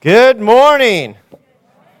Good morning.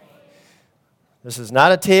 This is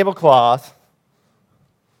not a tablecloth.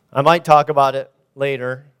 I might talk about it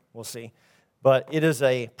later. We'll see. But it is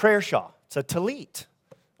a prayer shawl. It's a tallit.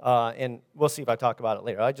 And we'll see if I talk about it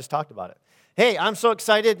later. I just talked about it. Hey, I'm so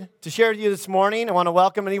excited to share with you this morning. I want to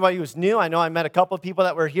welcome anybody who's new. I know I met a couple of people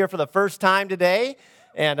that were here for the first time today.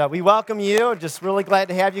 And we welcome you. Just really glad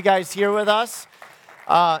to have you guys here with us.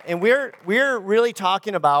 And we're really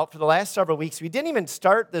talking about, for the last several weeks, we didn't even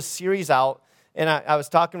start this series out, and I was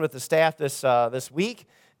talking with the staff this week,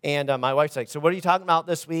 and my wife's like, so what are you talking about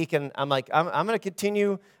this week? And I'm like, I'm going to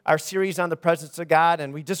continue our series on the presence of God,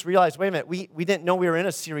 and we just realized, wait a minute, we didn't know we were in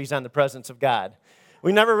a series on the presence of God.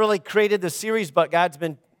 We never really created the series, but God's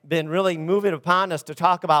been really moving upon us to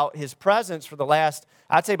talk about His presence for the last,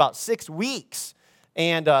 I'd say about 6 weeks,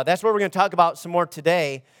 and that's what we're going to talk about some more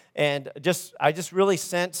today. And I just really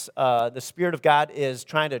sense the Spirit of God is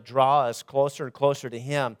trying to draw us closer and closer to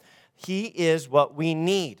Him. He is what we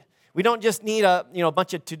need. We don't just need a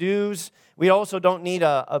bunch of to-dos. We also don't need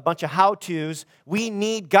a bunch of how-tos. We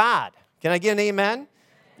need God. Can I get an amen?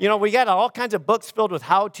 We got all kinds of books filled with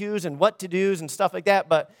how-tos and what-to-dos and stuff like that.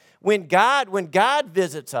 But when God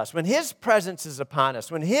visits us, when His presence is upon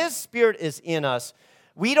us, when His Spirit is in us,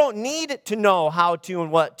 we don't need to know how to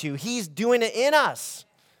and what to. He's doing it in us.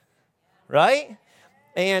 Right?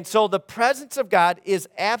 And so the presence of God is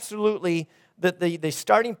absolutely the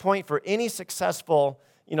starting point for any successful,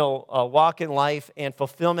 walk in life and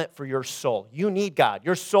fulfillment for your soul. You need God.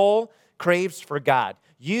 Your soul craves for God.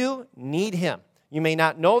 You need Him. You may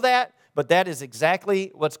not know that, but that is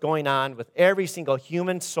exactly what's going on with every single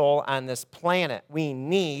human soul on this planet. We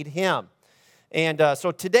need Him. And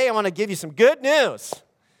so today I want to give you some good news.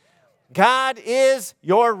 God is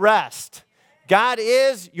your rest. God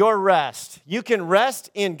is your rest. You can rest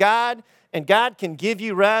in God, and God can give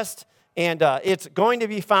you rest, and it's going to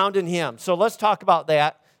be found in Him. So let's talk about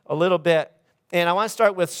that a little bit. And I want to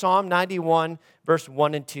start with Psalm 91, verse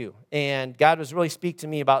 1 and 2. And God was really speaking to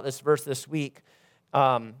me about this verse this week.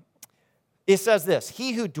 It says this,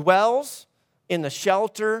 "He who dwells in the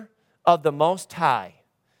shelter of the Most High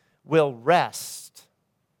will rest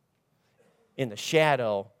in the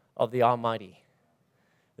shadow of the Almighty."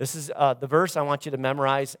 This is the verse I want you to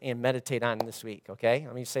memorize and meditate on this week, okay?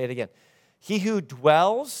 Let me say it again. He who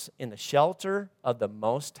dwells in the shelter of the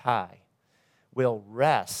Most High will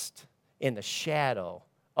rest in the shadow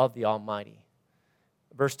of the Almighty.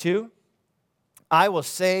 Verse 2, "I will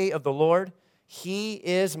say of the Lord, He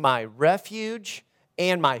is my refuge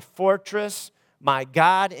and my fortress, my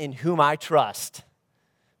God in whom I trust."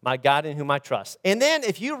 My God in whom I trust. And then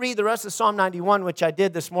if you read the rest of Psalm 91, which I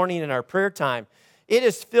did this morning in our prayer time, it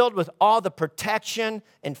is filled with all the protection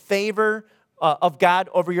and favor of God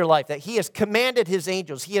over your life, that He has commanded His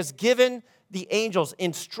angels. He has given the angels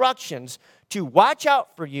instructions to watch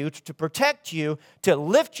out for you, to protect you, to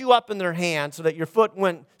lift you up in their hands so that your foot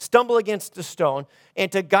wouldn't stumble against the stone, and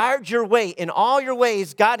to guard your way. In all your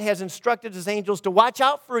ways, God has instructed His angels to watch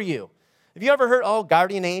out for you. Have you ever heard,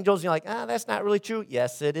 guardian angels? You're like, that's not really true.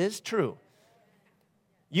 Yes, it is true.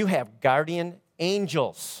 You have guardian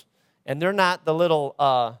angels. And they're not the little,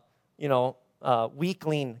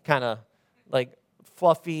 weakling kind of like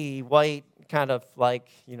fluffy, white kind of like,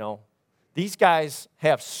 these guys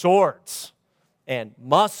have swords and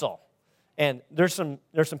muscle. And there's some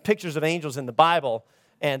pictures of angels in the Bible.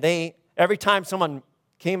 And every time someone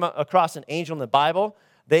came across an angel in the Bible,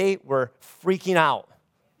 they were freaking out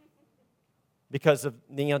because of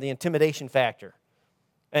the intimidation factor.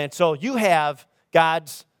 And so you have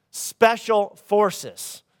God's special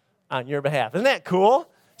forces on your behalf. Isn't that cool?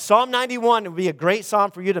 Psalm 91 would be a great psalm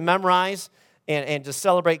for you to memorize and to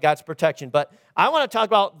celebrate God's protection. But I want to talk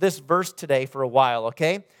about this verse today for a while,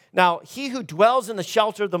 okay? Now, he who dwells in the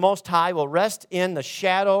shelter of the Most High will rest in the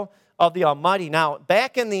shadow of the Almighty. Now,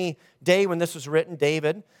 back in the day when this was written,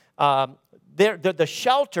 David, the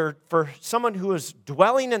shelter for someone who is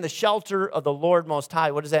dwelling in the shelter of the Lord Most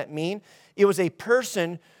High, what does that mean? It was a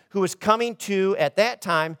person who was coming to, at that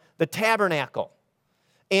time, the tabernacle.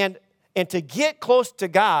 And to get close to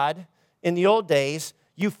God in the old days,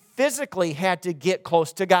 you physically had to get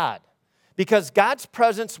close to God because God's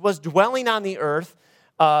presence was dwelling on the earth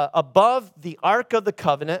above the Ark of the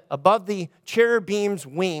Covenant, above the cherubim's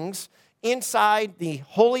wings, inside the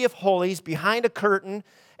Holy of Holies, behind a curtain.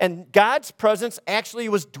 And God's presence actually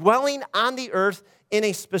was dwelling on the earth in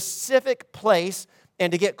a specific place.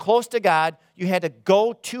 And to get close to God, you had to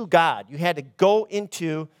go to God. You had to go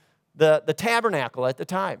into the tabernacle at the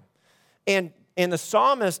time. And the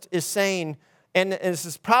psalmist is saying, and this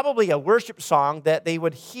is probably a worship song that they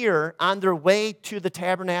would hear on their way to the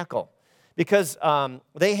tabernacle. because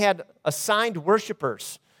they had assigned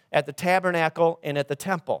worshipers at the tabernacle and at the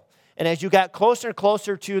temple. And as you got closer and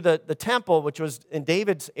closer to the temple, which was in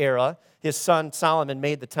David's era, his son Solomon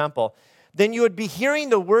made the temple, then you would be hearing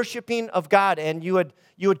the worshiping of God, and you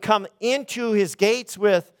would come into his gates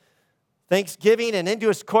with thanksgiving and into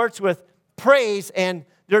his courts with praise, and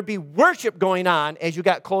there'd be worship going on as you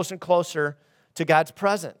got closer and closer to God's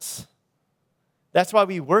presence. That's why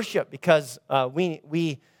we worship, because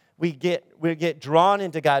we get drawn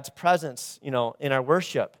into God's presence, in our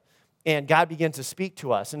worship, and God begins to speak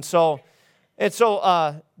to us. And so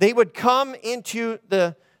they would come into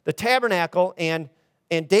the tabernacle, and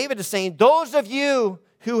David is saying, those of you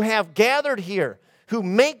who have gathered here, who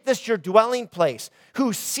make this your dwelling place,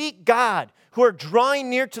 who seek God, who are drawing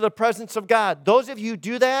near to the presence of God, those of you who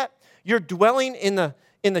do that, you're dwelling in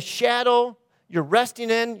the shadow, you're resting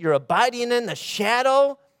in, you're abiding in the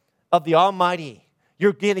shadow of the Almighty.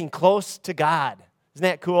 You're getting close to God. Isn't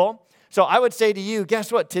that cool? So I would say to you,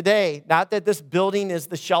 guess what? Today, not that this building is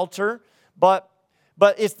the shelter, but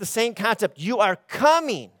it's the same concept. You are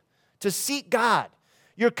coming to seek God.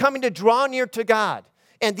 You're coming to draw near to God.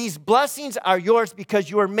 And these blessings are yours because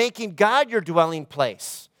you are making God your dwelling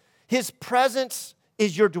place. His presence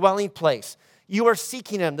is your dwelling place. You are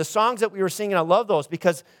seeking him. The songs that we were singing, I love those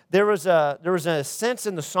because there was a sense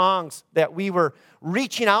in the songs that we were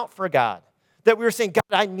reaching out for God. That we were saying, God,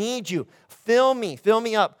 I need you. Fill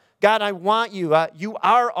me up. God, I want you. You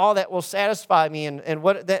are all that will satisfy me. And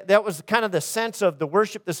what that was kind of the sense of the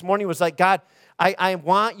worship this morning was like, God, I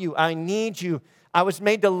want you. I need you. I was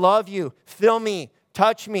made to love you. Fill me.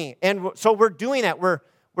 Touch me. And so we're doing that.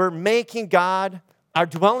 We're making God our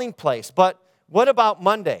dwelling place. But what about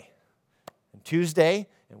Monday and Tuesday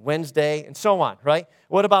and Wednesday and so on, right?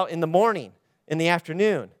 What about in the morning, in the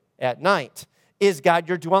afternoon, at night? Is God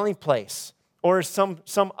your dwelling place? Or is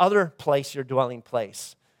some other place your dwelling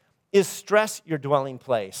place? Is stress your dwelling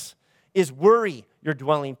place? Is worry your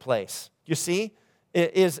dwelling place? You see?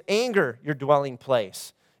 Is anger your dwelling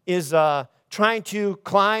place? Is trying to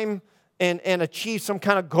climb and achieve some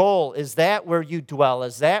kind of goal, is that where you dwell?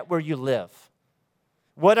 Is that where you live?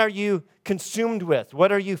 What are you consumed with?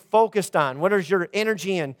 What are you focused on? What is your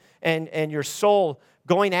energy and your soul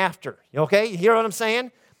going after? Okay, you hear what I'm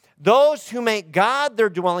saying? Those who make God their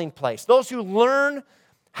dwelling place, those who learn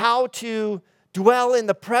how to dwell in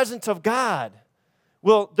the presence of God,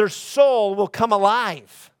 their soul will come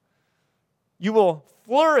alive. You will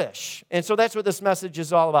flourish. And so that's what this message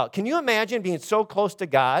is all about. Can you imagine being so close to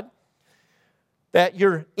God that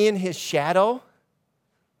you're in his shadow?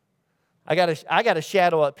 I got a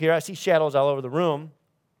shadow up here. I see shadows all over the room.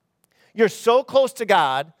 You're so close to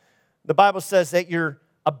God, the Bible says that you're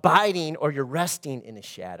abiding or you're resting in his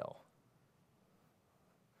shadow.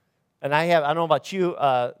 And I don't know about you,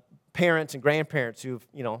 parents and grandparents who've,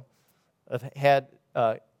 have had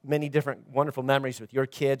many different wonderful memories with your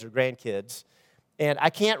kids or grandkids. And I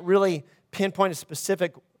can't really pinpoint a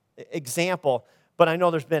specific example, but I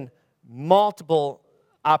know there's been multiple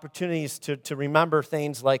opportunities to remember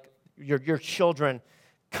things like your children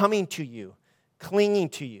coming to you, clinging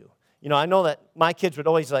to you. I know that my kids would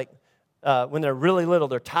always when they're really little,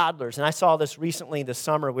 they're toddlers. And I saw this recently this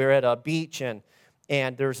summer. We were at a beach, and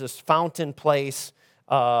there's this fountain place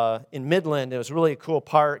in Midland. It was really a cool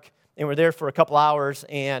park, and we're there for a couple hours,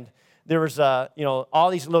 and there was, all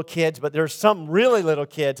these little kids, but there's some really little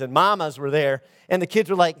kids, and mamas were there, and the kids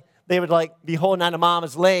were they would be holding on to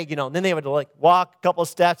mama's leg, and then they would walk a couple of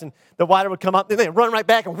steps, and the water would come up, then they'd run right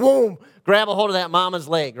back and boom, grab a hold of that mama's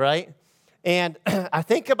leg, right? And I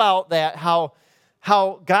think about that, how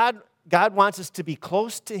God wants us to be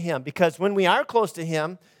close to him, because when we are close to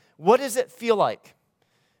him, what does it feel like?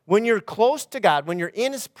 When you're close to God, when you're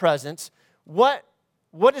in his presence, what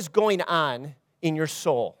is going on in your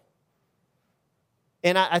soul?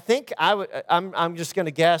 And I think I'm just going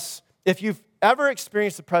to guess, if you've ever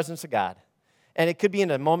experienced the presence of God, and it could be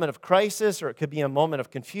in a moment of crisis, or it could be a moment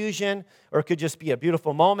of confusion, or it could just be a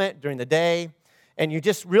beautiful moment during the day, and you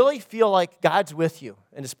just really feel like God's with you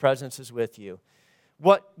and his presence is with you.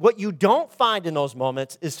 What you don't find in those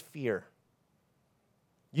moments is fear.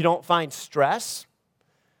 You don't find stress.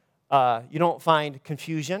 You don't find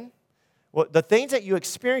confusion. The things that you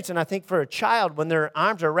experience, and I think for a child, when their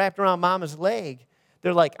arms are wrapped around mama's leg,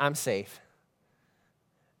 they're like, I'm safe.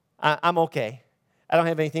 I'm okay. I don't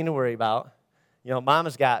have anything to worry about.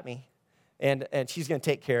 Mama's got me, and she's going to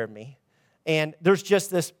take care of me. And there's just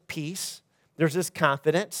this peace. There's this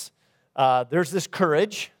confidence. There's this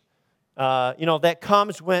courage, that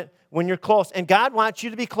comes when you're close. And God wants you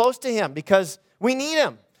to be close to him because we need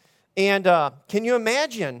him. And can you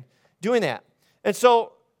imagine doing that? And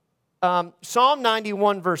so Psalm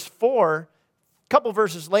 91, verse 4, a couple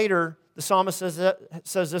verses later, the psalmist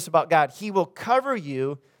says this about God. He will cover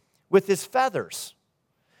you with his feathers,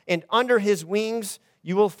 and under his wings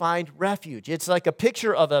you will find refuge. It's like a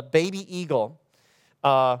picture of a baby eagle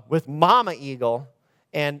with mama eagle,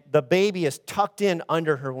 and the baby is tucked in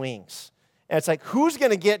under her wings. And it's like, who's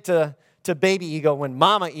going to get to baby eagle when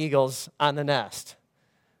mama eagle's on the nest,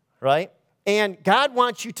 right? And God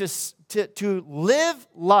wants you to live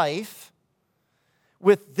life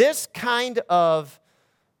with this kind of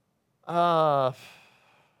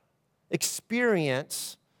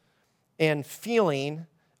experience and feeling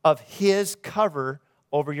of his cover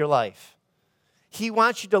over your life. He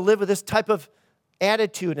wants you to live with this type of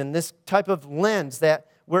attitude and this type of lens that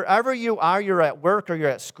wherever you are, you're at work or you're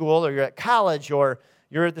at school or you're at college or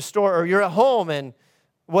you're at the store or you're at home, and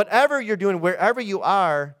whatever you're doing, wherever you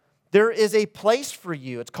are, there is a place for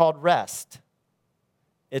you. It's called rest.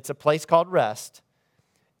 It's a place called rest.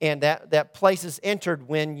 And that place is entered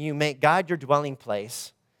when you make God your dwelling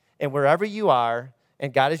place. And wherever you are,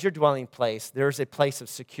 and God is your dwelling place, there's a place of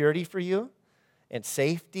security for you, and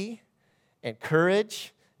safety, and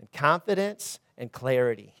courage, and confidence, and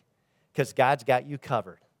clarity. Because God's got you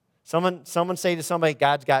covered. Someone say to somebody,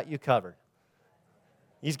 God's got you covered.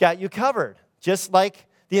 He's got you covered. Just like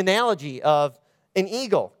the analogy of an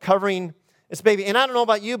eagle covering its baby. And I don't know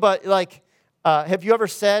about you, but have you ever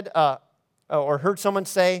said or heard someone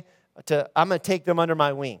say, I'm going to take them under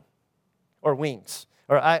my wing or wings?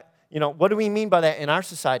 Or what do we mean by that in our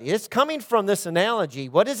society? It's coming from this analogy.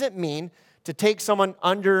 What does it mean to take someone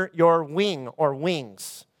under your wing or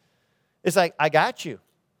wings? It's like, I got you.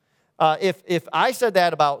 If I said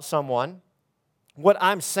that about someone, what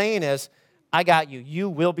I'm saying is, I got you. You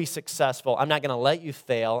will be successful. I'm not going to let you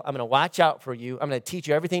fail. I'm going to watch out for you. I'm going to teach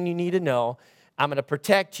you everything you need to know. I'm going to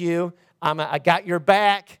protect you. I got your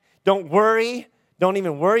back. Don't worry. Don't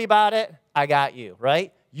even worry about it. I got you,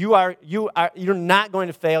 right? You're not going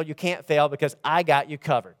to fail. You can't fail because I got you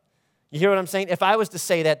covered. You hear what I'm saying? If I was to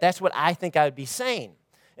say that, that's what I think I would be saying.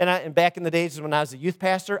 And back in the days when I was a youth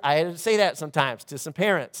pastor, I had to say that sometimes to some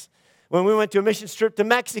parents. When we went to a mission trip to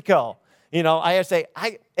Mexico, I had to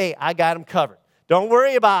say, I got them covered. Don't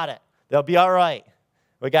worry about it. They'll be all right.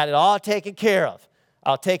 We got it all taken care of.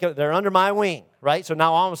 I'll take it. They're under my wing, right? So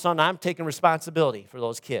now all of a sudden I'm taking responsibility for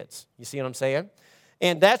those kids. You see what I'm saying?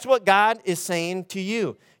 And that's what God is saying to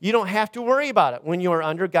you. You don't have to worry about it when you are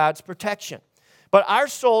under God's protection. But our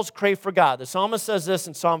souls crave for God. The psalmist says this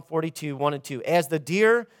in Psalm 42, 1 and 2. As the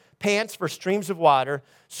deer pants for streams of water,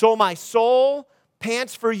 so my soul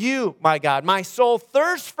pants for you, my God. My soul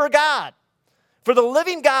thirsts for God, for the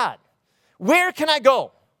living God. Where can I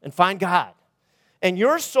go and find God? And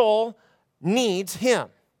your soul needs him.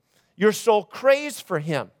 Your soul craves for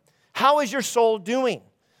him. How is your soul doing?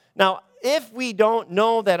 Now, if we don't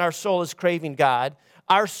know that our soul is craving God,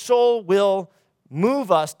 our soul will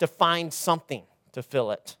move us to find something to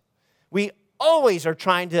fill it. We always are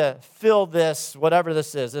trying to fill this, whatever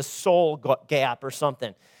this is, this soul gap or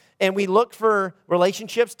something. And we look for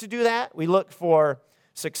relationships to do that. We look for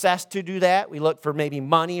success to do that. We look for maybe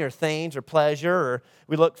money or things or pleasure, or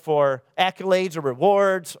we look for accolades or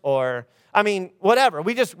rewards or, whatever.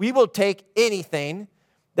 We will take anything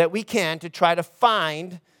that we can to try to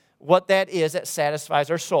find what that is that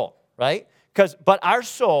satisfies our soul, right? But our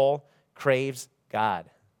soul craves God.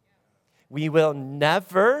 We will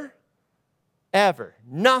never, ever,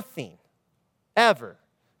 nothing, ever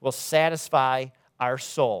will satisfy our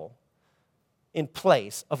soul in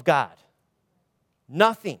place of God.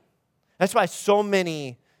 Nothing. That's why so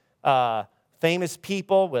many famous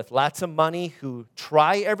people with lots of money who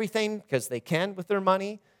try everything because they can with their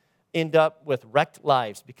money end up with wrecked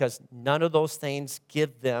lives because none of those things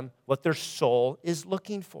give them what their soul is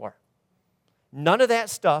looking for. None of that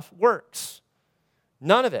stuff works.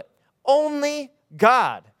 None of it. Only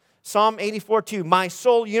God. Psalm 84:2. My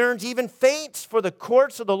soul yearns, even faints for the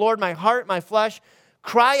courts of the Lord. My heart, my flesh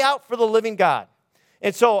cry out for the living God.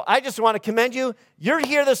 And so I just want to commend you. You're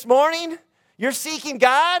here this morning. You're seeking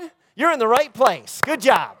God. You're in the right place. Good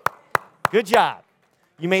job. Good job.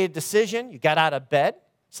 You made a decision. You got out of bed.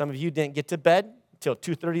 Some of you didn't get to bed until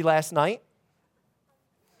 2:30 last night.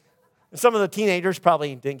 And some of the teenagers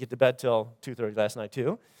probably didn't get to bed till 2:30 last night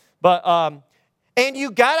too. But and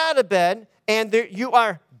you got out of bed, and you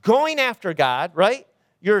are going after God, right?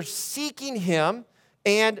 You're seeking him,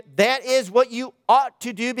 and that is what you ought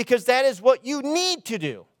to do because that is what you need to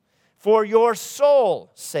do for your soul's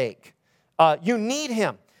sake. You need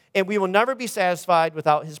him, and we will never be satisfied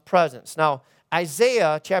without his presence. Now,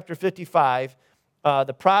 Isaiah chapter 55,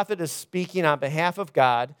 the prophet is speaking on behalf of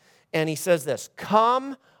God, and he says this,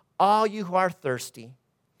 "Come all you who are thirsty,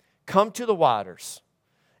 come to the waters.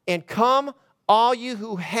 And come, all you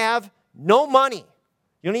who have no money.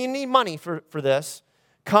 You don't even need money for this.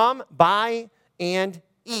 Come, buy and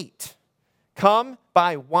eat. Come,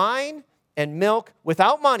 buy wine and milk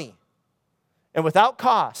without money and without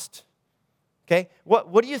cost. Okay?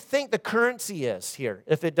 What do you think the currency is here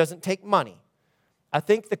if it doesn't take money? I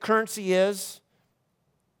think the currency is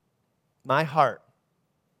my heart.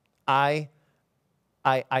 I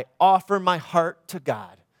offer my heart to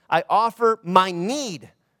God. I offer my need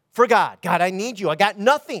for God. God, I need you. I got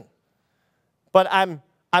nothing. But I'm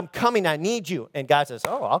coming. I need you. And God says,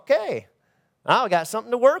 oh, okay. Now I got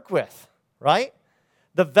something to work with, right?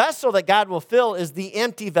 The vessel that God will fill is the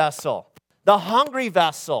empty vessel, the hungry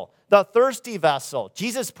vessel, the thirsty vessel.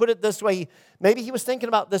 Jesus put it this way. Maybe he was thinking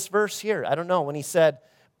about this verse here. I don't know. When he said,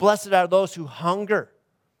 blessed are those who hunger.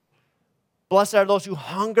 Blessed are those who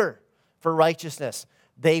hunger for righteousness.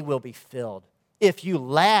 They will be filled. If you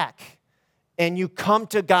lack and you come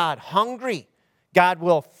to God hungry, God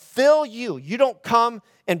will fill you. You don't come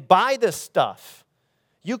and buy this stuff.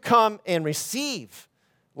 You come and receive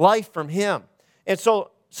life from him. And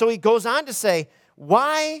so he goes on to say,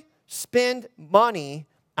 why spend money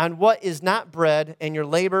on what is not bread and your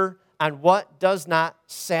labor on what does not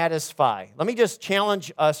satisfy? Let me just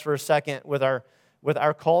challenge us for a second with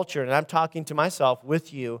our culture, and I'm talking to myself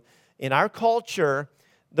with you. In our culture,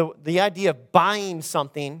 the idea of buying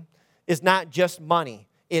something is not just money.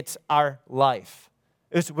 It's our life.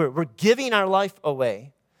 We're giving our life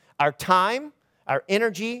away. Our time, our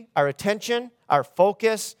energy, our attention, our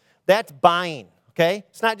focus, that's buying, okay?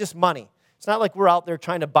 It's not just money. It's not like we're out there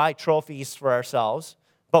trying to buy trophies for ourselves,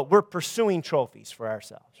 but we're pursuing trophies for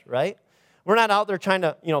ourselves, right? We're not out there trying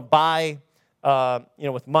to, buy,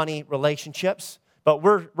 with money relationships, but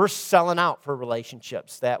we're selling out for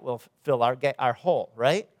relationships that will fill our hole,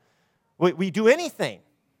 right? We do anything.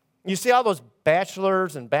 You see all those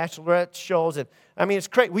bachelors and bachelorette shows, and it's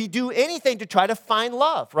great. We do anything to try to find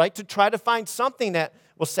love, right? To try to find something that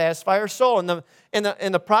will satisfy our soul. And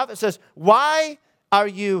the prophet says, why are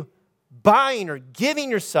you buying or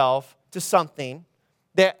giving yourself to something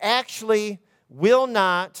that actually will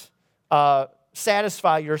not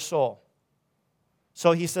satisfy your soul?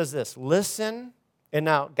 So he says this, listen. And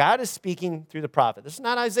now God is speaking through the prophet. This is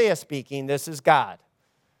not Isaiah speaking. This is God.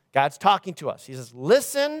 God's talking to us. He says,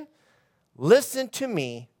 listen to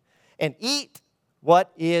me and eat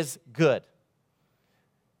what is good.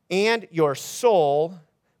 And your soul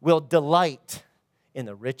will delight in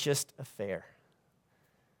the richest affair.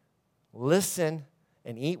 Listen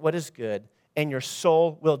and eat what is good, and your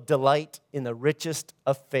soul will delight in the richest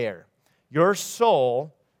affair. Your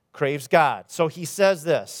soul craves God. So he says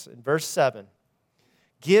this in verse 7.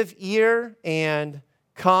 Give ear and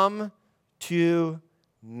come to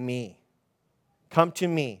me. Come to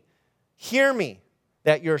me. Hear me,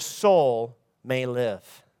 that your soul may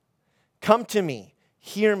live. Come to me.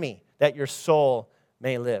 Hear me, that your soul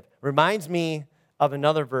may live. Reminds me of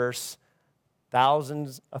another verse,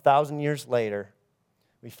 1,000 years later.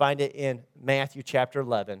 We find it in Matthew chapter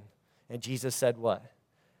 11. And Jesus said what?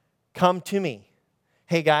 Come to me.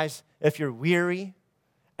 Hey guys, if you're weary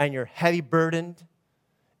and you're heavy burdened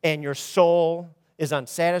and your soul is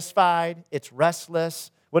unsatisfied, it's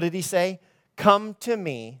restless, what did he say? Come to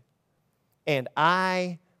me and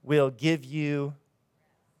I will give you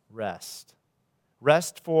rest.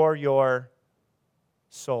 Rest for your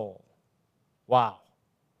soul. Wow.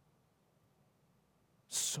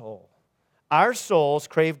 Soul. Our souls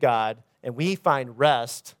crave God, and we find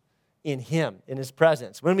rest in him, in his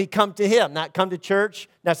presence. When we come to him, not come to church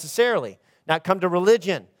necessarily, not come to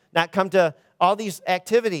religion, not come to all these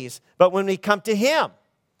activities, but when we come to him,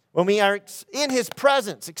 when we are in his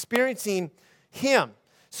presence, experiencing him.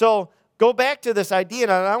 So go back to this idea,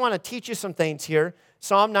 and I want to teach you some things here.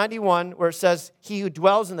 Psalm 91, where it says, he who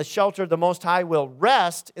dwells in the shelter of the Most High will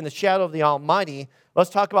rest in the shadow of the Almighty. Let's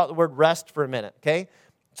talk about the word rest for a minute, okay?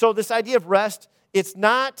 So this idea of rest, it's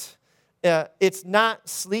not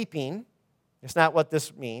sleeping. It's not what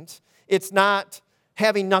this means. It's not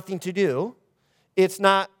having nothing to do. It's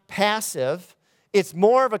not passive. It's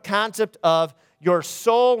more of a concept of your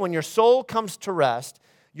soul. When your soul comes to rest,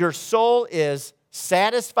 your soul is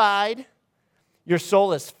satisfied. Your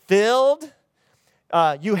soul is filled.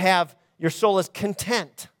 Your soul is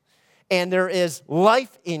content. And there is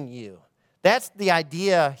life in you. That's the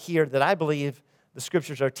idea here that I believe the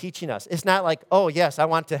scriptures are teaching us. It's not like, oh, yes, I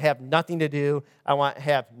want to have nothing to do. I want to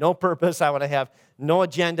have no purpose. I want to have no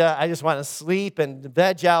agenda. I just want to sleep and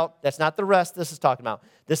veg out. That's not the rest this is talking about.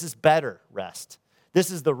 This is better rest.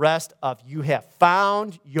 This is the rest of you have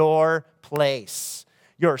found your place.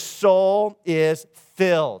 Your soul is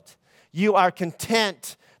filled. You are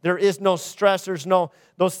content. There is no stress. There's no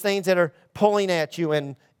those things that are pulling at you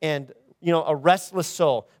and a restless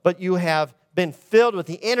soul. But you have been filled with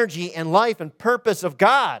the energy and life and purpose of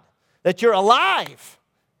God. That you're alive.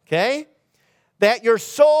 Okay? That your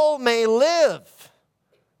soul may live.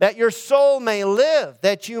 That your soul may live.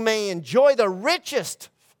 That you may enjoy the richest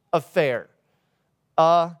of fare.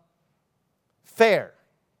 Fair.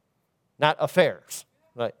 Not affairs.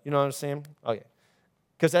 Right? You know what I'm saying? Okay.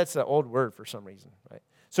 Because that's an old word for some reason. Right?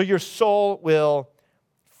 So your soul will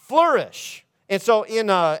flourish. And so in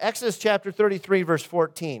Exodus chapter 33, verse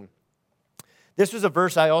 14, this was a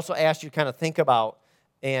verse I also asked you to kind of think about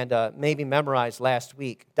and maybe memorize last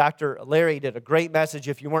week. Dr. Larry did a great message.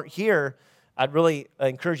 If you weren't here, I'd really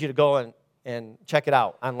encourage you to go and check it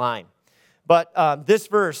out online. But this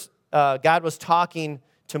verse, God was talking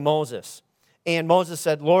to Moses. And Moses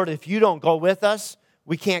said, Lord, if you don't go with us,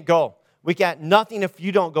 we can't go. We got nothing if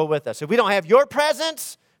you don't go with us. If we don't have your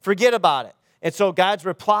presence, forget about it. And so God's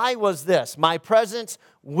reply was this: my presence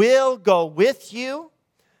will go with you,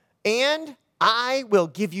 and I will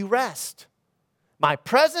give you rest. My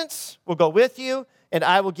presence will go with you, and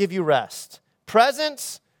I will give you rest.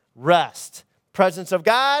 Presence, rest. Presence of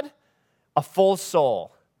God, a full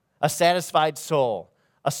soul, a satisfied soul,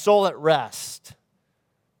 a soul at rest.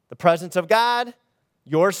 The presence of God,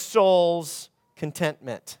 your soul's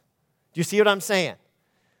contentment. Do you see what I'm saying?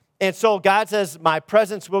 And so God says, my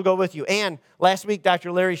presence will go with you. And last week,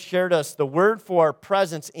 Dr. Larry shared us the word for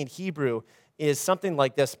presence in Hebrew is something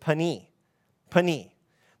like this, pani. Pani.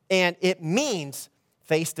 And it means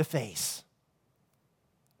face to face.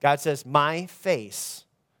 God says, my face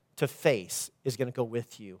to face is going to go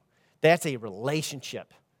with you. That's a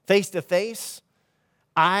relationship. Face to face,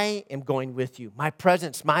 I am going with you. My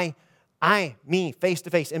presence, me, face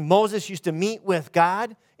to face. And Moses used to meet with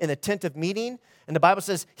God in the tent of meeting. And the Bible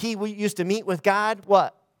says he used to meet with God,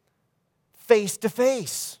 what? Face to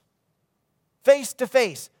face. Face to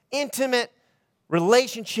face. Intimate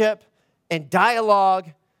relationship and dialogue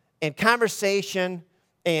and conversation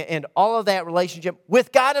and all of that relationship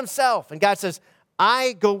with God himself. And God says,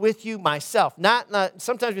 I go with you myself. Not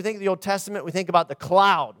sometimes we think of the Old Testament, we think about the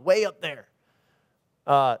cloud way up there.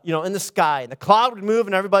 In the sky. And the cloud would move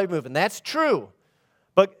and everybody would move. And that's true.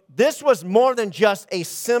 But this was more than just a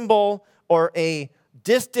symbol or a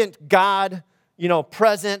distant God,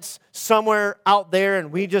 presence somewhere out there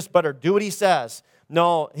and we just better do what he says.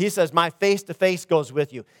 No, he says, my face-to-face goes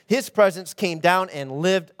with you. His presence came down and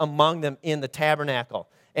lived among them in the tabernacle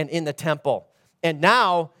and in the temple. And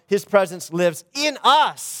now his presence lives in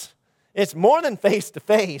us. It's more than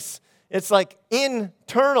face-to-face. It's like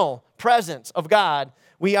internal presence of God.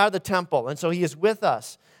 We are the temple, and so he is with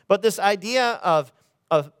us. But this idea of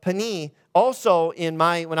pani, also when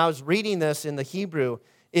I was reading this in the Hebrew,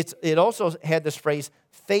 it also had this phrase,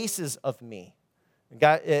 faces of me.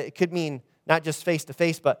 God, it could mean not just face to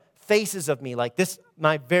face, but faces of me, like this,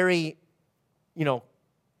 my very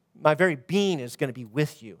being is going to be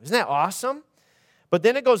with you. Isn't that awesome? But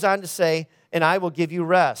then it goes on to say, and I will give you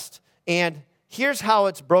rest. And here's how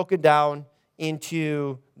it's broken down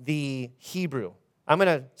into the Hebrew. I'm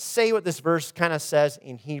going to say what this verse kind of says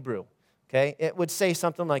in Hebrew. Okay? It would say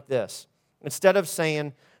something like this. Instead of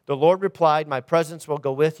saying, the Lord replied, my presence will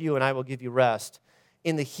go with you and I will give you rest.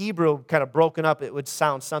 In the Hebrew, kind of broken up, it would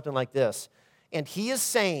sound something like this. And he is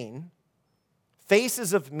saying,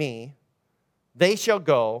 faces of me, they shall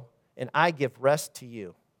go, and I give rest to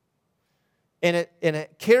you. And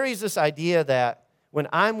it carries this idea that when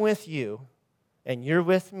I'm with you and you're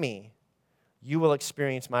with me, you will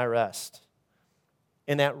experience my rest.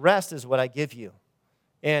 And that rest is what I give you.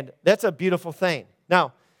 And that's a beautiful thing.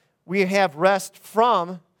 Now, we have rest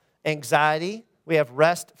from anxiety. We have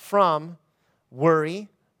rest from worry,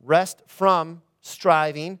 rest from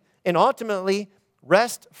striving, and ultimately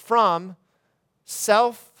rest from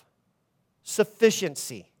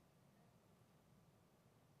self-sufficiency.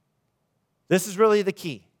 This is really the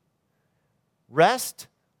key. Rest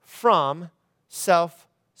from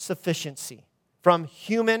self-sufficiency, from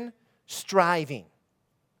human striving.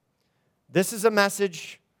 This is a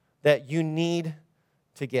message that you need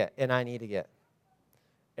to get, and I need to get.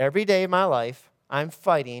 Every day of my life, I'm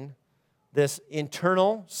fighting this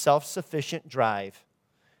internal self-sufficient drive.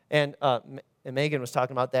 And Megan was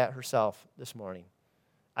talking about that herself this morning.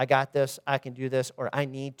 I got this, I can do this, or I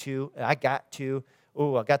need to, I got to.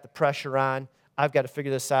 Oh, I got the pressure on. I've got to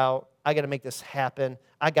figure this out. I got to make this happen.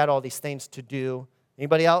 I got all these things to do.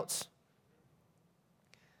 Anybody else?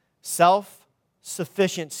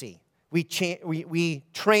 Self-sufficiency. We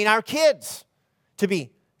train our kids to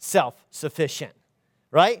be self-sufficient.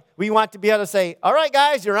 right? We want to be able to say, all right,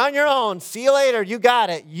 guys, you're on your own. See you later. You got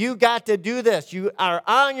it. You got to do this. You are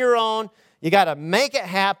on your own. You got to make it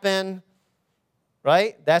happen,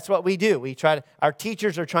 right? That's what we do. Our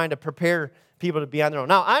teachers are trying to prepare people to be on their own.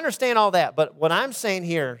 Now, I understand all that, but what I'm saying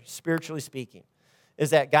here, spiritually speaking, is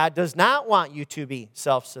that God does not want you to be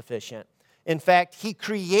self-sufficient. In fact, He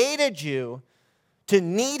created you to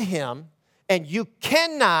need Him, and you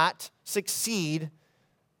cannot succeed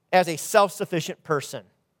as a self-sufficient person.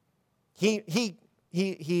 He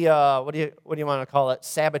what do you want to call it?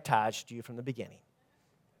 Sabotaged you from the beginning.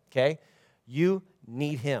 Okay? You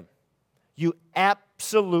need Him. You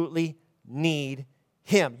absolutely need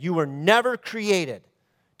Him. You were never created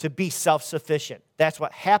to be self-sufficient. That's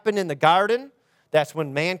what happened in the garden. That's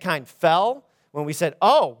when mankind fell. When we said,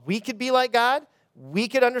 oh, we could be like God. We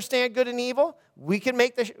could understand good and evil. We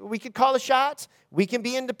could call the shots. We can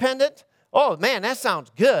be independent. Oh, man, that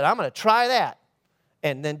sounds good. I'm going to try that.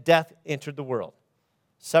 And then death entered the world.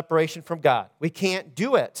 Separation from God. We can't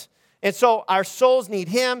do it. And so our souls need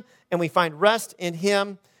Him, and we find rest in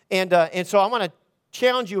Him. And so I want to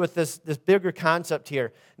challenge you with this bigger concept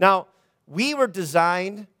here. Now, we were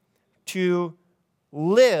designed to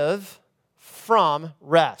live from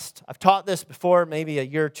rest. I've taught this before, maybe a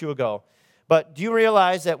year or two ago. But do you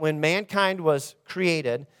realize that when mankind was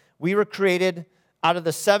created, we were created out of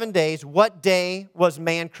the 7 days? What day was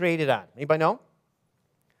man created on? Anybody know?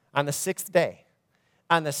 On the 6th day.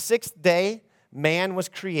 On the 6th day, man was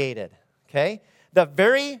created. Okay? The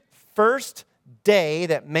very first day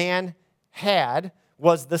that man had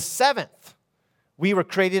was the 7th. We were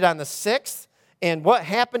created on the 6th, and what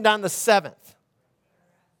happened on the 7th?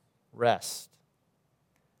 Rest.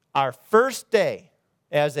 Our first day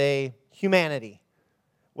as a humanity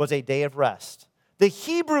was a day of rest. The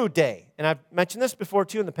Hebrew day, and I've mentioned this before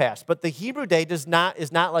too in the past, but the Hebrew day is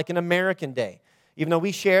not like an American day. Even though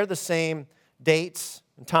we share the same dates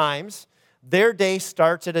and times, their day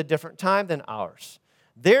starts at a different time than ours.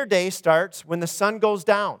 Their day starts when the sun goes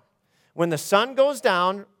down. When the sun goes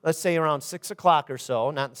down, let's say around 6 o'clock or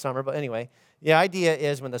so, not in summer, but anyway, the idea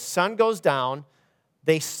is when the sun goes down,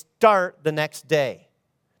 they start the next day.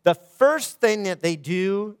 The first thing that they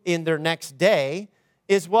do in their next day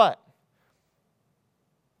is what?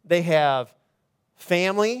 They have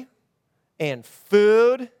family and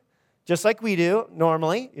food, just like we do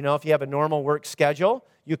normally. You know, if you have a normal work schedule,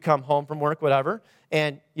 you come home from work, whatever,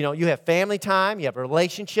 and, you know, you have family time, you have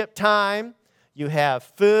relationship time, you have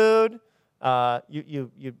food,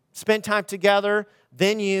 you spend time together,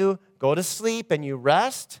 then you go to sleep and you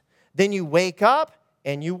rest, then you wake up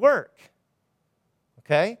and you work.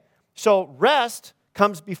 Okay? So rest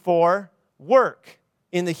comes before work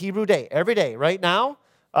in the Hebrew day, every day. Right now,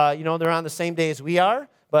 they're on the same day as we are,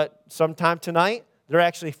 but sometime tonight, they're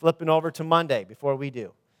actually flipping over to Monday before we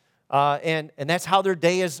do. And that's how their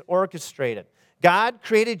day is orchestrated. God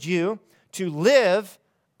created you to live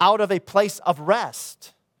out of a place of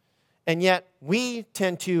rest. And yet, we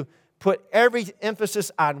tend to put every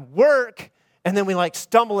emphasis on work, and then we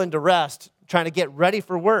stumble into rest, trying to get ready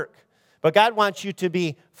for work. But God wants you to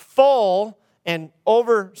be full and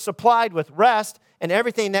oversupplied with rest, and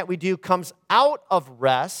everything that we do comes out of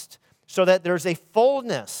rest so that there's a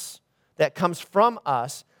fullness that comes from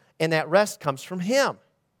us, and that rest comes from Him.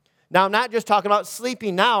 Now, I'm not just talking about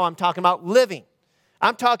sleeping now, I'm talking about living.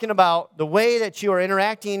 I'm talking about the way that you are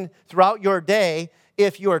interacting throughout your day.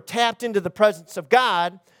 If you are tapped into the presence of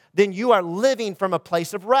God, then you are living from a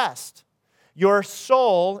place of rest. Your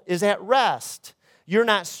soul is at rest. You're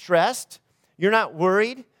not stressed. You're not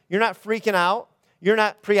worried. You're not freaking out. You're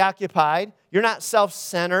not preoccupied. You're not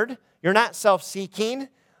self-centered. You're not self-seeking.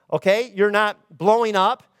 Okay? You're not blowing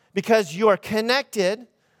up because you are connected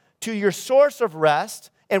to your source of rest.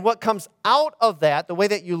 And what comes out of that, the way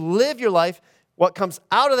that you live your life, what comes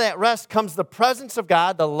out of that rest comes the presence of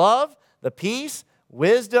God, the love, the peace,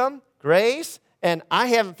 wisdom, grace. And I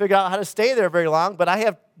haven't figured out how to stay there very long, but I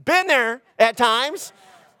have been there at times.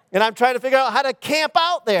 And I'm trying to figure out how to camp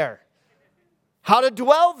out there, how to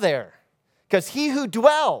dwell there. Because he who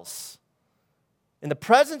dwells in the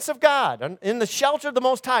presence of God, in the shelter of the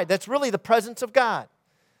Most High, that's really the presence of God.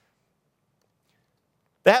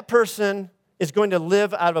 That person is going to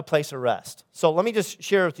live out of a place of rest. So let me just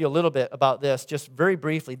share with you a little bit about this, just very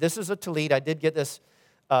briefly. This is a tallit. I did get this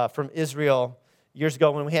from Israel years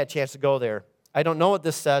ago when we had a chance to go there. I don't know what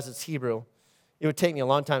this says. It's Hebrew. It would take me a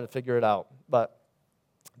long time to figure it out. But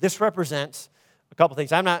this represents a couple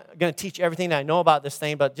things. I'm not going to teach everything that I know about this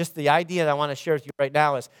thing, but just the idea that I want to share with you right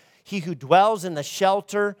now is he who dwells in the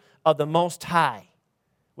shelter of the Most High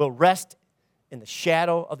will rest in the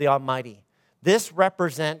shadow of the Almighty. This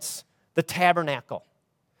represents the tabernacle.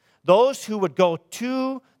 Those who would go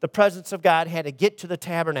to the presence of God had to get to the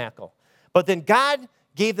tabernacle. But then God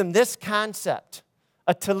gave them this concept,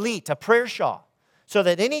 a talit, a prayer shawl, so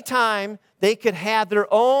that anytime they could have their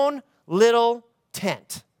own little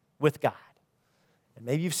tent with God. And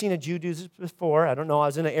maybe you've seen a Jew do this before. I don't know. I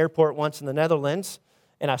was in an airport once in the Netherlands,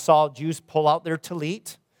 and I saw Jews pull out their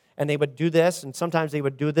talit, and they would do this, and sometimes they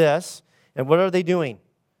would do this. And what are they doing?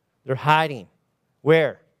 They're hiding.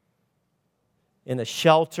 Where? In the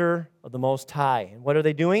shelter of the Most High. And what are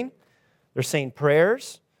they doing? They're saying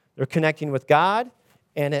prayers. They're connecting with God.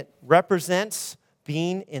 And it represents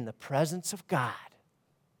being in the presence of God.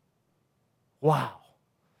 Wow.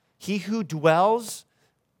 He who dwells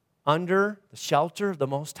under the shelter of the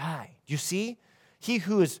Most High. Do you see? He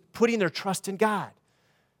who is putting their trust in God.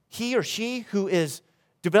 He or she who is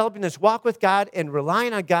developing this walk with God and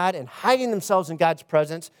relying on God and hiding themselves in God's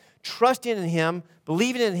presence, trusting in Him,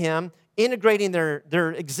 believing in Him, integrating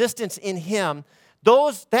their existence in Him.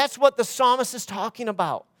 That's what the psalmist is talking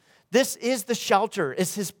about. This is the shelter,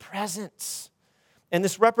 is His presence. And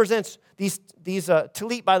this represents, these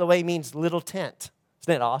talit, by the way, means little tent.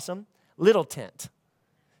 Isn't that awesome? Little tent.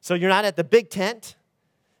 So you're not at the big tent,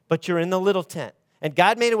 but you're in the little tent. And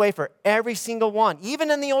God made a way for every single one,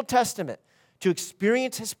 even in the Old Testament, to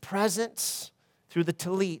experience His presence through the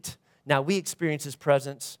talit. Now we experience His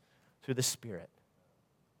presence through the Spirit.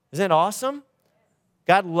 Isn't that awesome?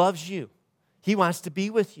 God loves you. He wants to be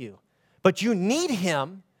with you. But you need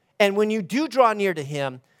Him, and when you do draw near to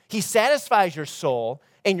Him, He satisfies your soul,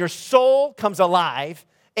 and your soul comes alive,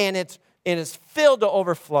 and it is filled to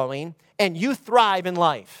overflowing, and you thrive in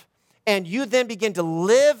life. And you then begin to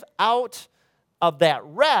live out of that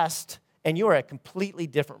rest, and you are a completely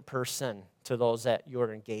different person to those that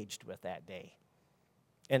you're engaged with that day.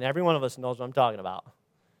 And every one of us knows what I'm talking about,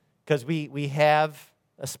 because we have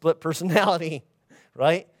a split personality,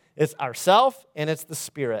 right? It's ourself and it's the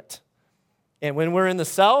Spirit. And when we're in the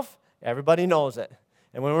self, everybody knows it.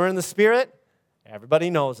 And when we're in the Spirit, everybody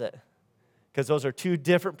knows it. Because those are two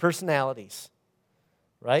different personalities,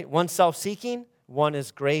 right? One self-seeking, one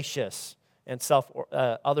is gracious and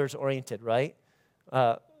others-oriented, right?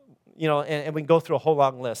 And we can go through a whole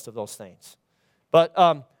long list of those things. But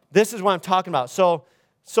this is what I'm talking about. So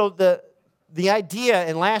the idea,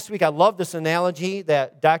 and last week I love this analogy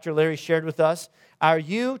that Dr. Larry shared with us. Are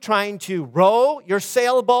you trying to row your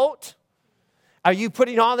sailboat? Are you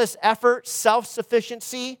putting all this effort,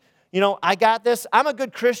 self-sufficiency? I got this. I'm a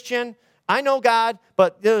good Christian. I know God,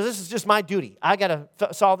 but this is just my duty. I got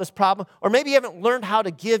to solve this problem. Or maybe you haven't learned how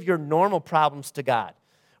to give your normal problems to God.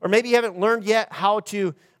 Or maybe you haven't learned yet how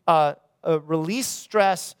to release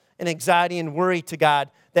stress and anxiety and worry to God,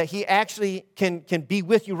 that He actually can be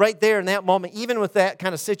with you right there in that moment, even with that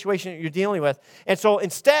kind of situation that you're dealing with. And so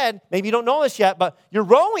instead, maybe you don't know this yet, but you're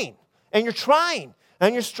rowing, and you're trying,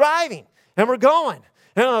 and you're striving, and we're going.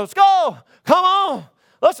 And let's go. Come on.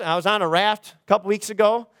 Listen, I was on a raft a couple weeks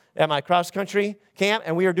ago at my cross-country camp,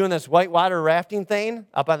 and we were doing this whitewater rafting thing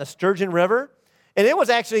up on the Sturgeon River. And it was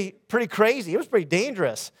actually pretty crazy. It was pretty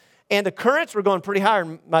dangerous. And the currents were going pretty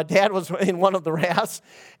hard. My dad was in one of the rafts.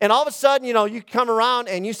 And all of a sudden, you come around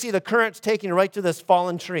and you see the currents taking you right to this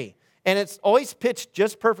fallen tree. And it's always pitched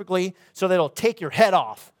just perfectly so that it'll take your head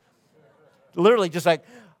off. Literally just like,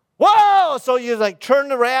 whoa! So you turn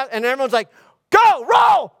the raft and everyone's like, go,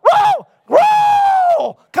 row, row,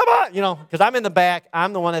 row! Come on! Because I'm in the back.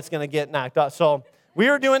 I'm the one that's going to get knocked out. So we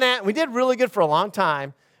were doing that. We did really good for a long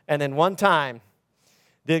time. And then one time,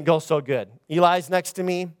 didn't go so good. Eli's next to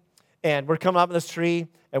me. And we're coming up in this tree,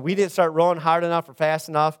 and we didn't start rowing hard enough or fast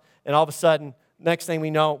enough, and all of a sudden, next thing we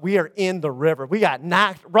know, we are in the river. We got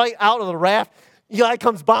knocked right out of the raft. Eli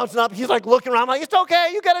comes bouncing up. He's looking around, it's okay,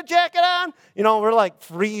 you got a jacket on. We're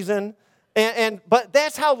freezing. But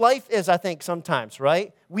that's how life is, I think, sometimes,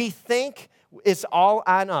 right? We think it's all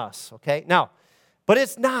on us, okay? Now, but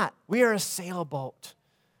it's not. We are a sailboat.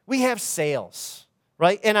 We have sails,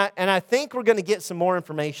 right? And I think we're going to get some more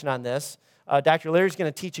information on this. Dr. Larry's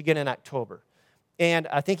going to teach again in October. And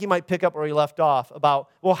I think he might pick up where he left off about,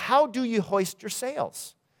 how do you hoist your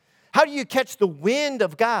sails? How do you catch the wind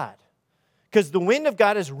of God? Because the wind of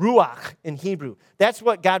God is ruach in Hebrew. That's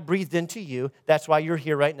what God breathed into you. That's why you're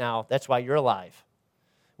here right now. That's why you're alive.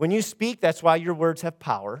 When you speak, that's why your words have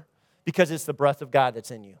power, because it's the breath of God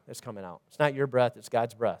that's in you that's coming out. It's not your breath, it's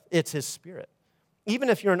God's breath. It's His Spirit. Even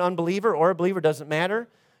if you're an unbeliever or a believer, doesn't matter.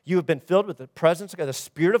 You have been filled with the presence of God. The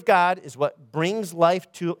Spirit of God is what brings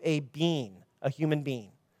life to a being, a human being.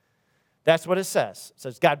 That's what it says. It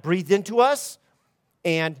says God breathed into us,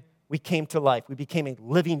 and we came to life. We became a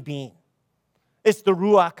living being. It's the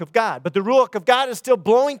Ruach of God. But the Ruach of God is still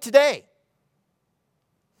blowing today.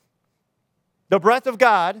 The breath of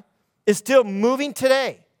God is still moving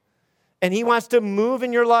today. And he wants to move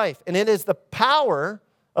in your life. And it is the power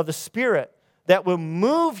of the Spirit that will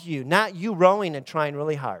move you, not you rowing and trying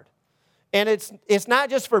really hard. And it's not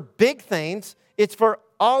just for big things. It's for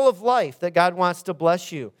all of life that God wants to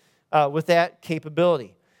bless you with that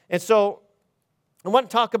capability. And so I want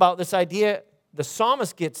to talk about this idea. The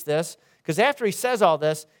psalmist gets this because after he says all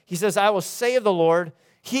this, he says, I will say of the Lord,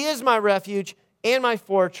 he is my refuge and my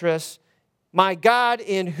fortress, my God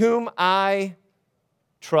in whom I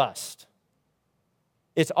trust.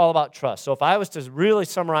 It's all about trust. So if I was to really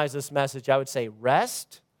summarize this message, I would say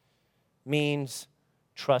rest means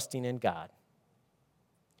trusting in God.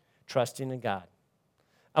 Trusting in God.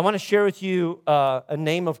 I want to share with you a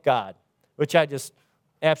name of God, which I just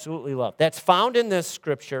absolutely love. That's found in this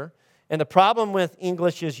scripture. And the problem with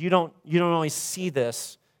English is you don't always see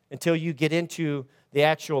this until you get into the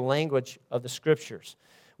actual language of the scriptures.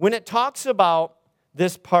 When it talks about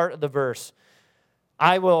this part of the verse,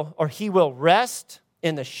 he will rest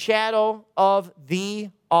in the shadow of the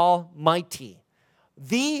Almighty.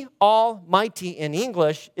 The Almighty in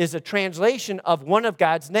English is a translation of one of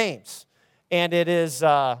God's names. And it is,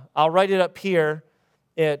 I'll write it up here.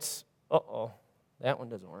 It's, that one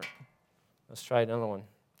doesn't work. Let's try another one.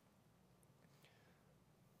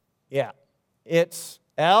 Yeah, it's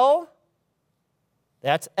El.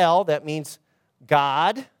 That's El. That means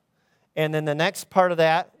God. And then the next part of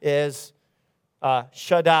that is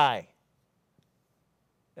Shaddai.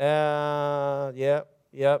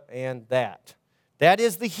 Yep, and that. That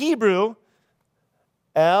is the Hebrew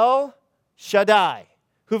El Shaddai.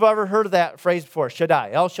 Who've ever heard of that phrase before?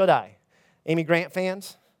 Shaddai, El Shaddai. Amy Grant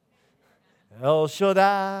fans? El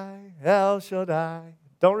Shaddai, El Shaddai.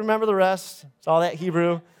 Don't remember the rest. It's all that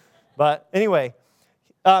Hebrew. But anyway,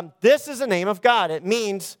 this is the name of God. It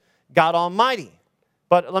means God Almighty.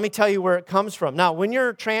 But let me tell you where it comes from. Now, when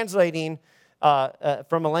you're translating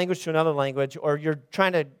from a language to another language, or you're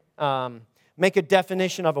trying to make a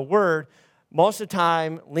definition of a word, most of the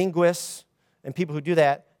time, linguists and people who do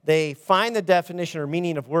that, they find the definition or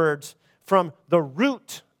meaning of words from the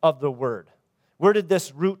root of the word. Where did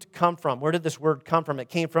this root come from? Where did this word come from? It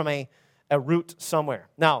came from a root somewhere.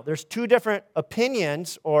 Now, there's two different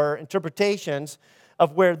opinions or interpretations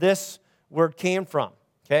of where this word came from.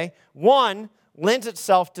 Okay? One lends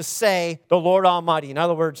itself to say the Lord Almighty. In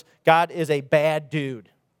other words, God is a bad dude.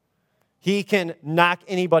 He can knock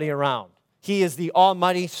anybody around. He is the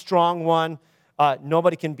almighty, strong one.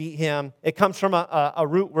 Nobody can beat him. It comes from a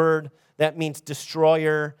root word that means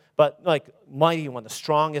destroyer, but like mighty one, the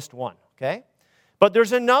strongest one, okay? But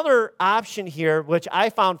there's another option here, which I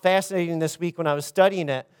found fascinating this week when I was studying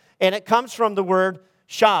it, and it comes from the word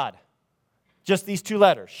shad, just these two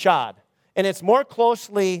letters, shad. And it's more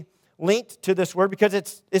closely linked to this word because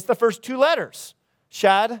it's the first two letters,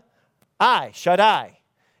 Shaddai.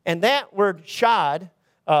 And that word shad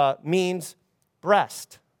means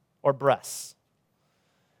breast or breasts.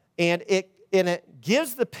 And it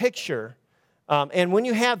gives the picture, and when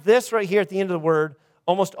you have this right here at the end of the word,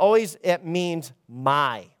 almost always it means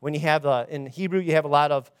my. When you have, in Hebrew, you have a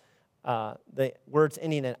lot of the words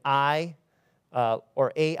ending in I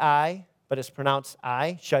or AI, but it's pronounced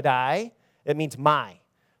I, Shaddai. It means my.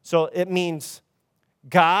 So it means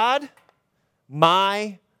God,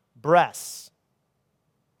 my breasts.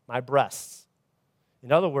 My breasts.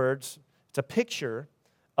 In other words, it's a picture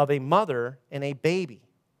of a mother and a baby.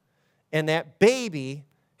 And that baby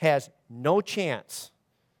has no chance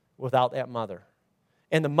without that mother.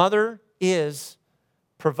 And the mother is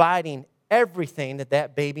providing everything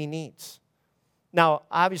that baby needs. Now,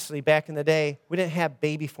 obviously, back in the day, we didn't have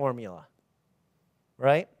baby formula,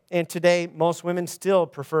 right? And today, most women still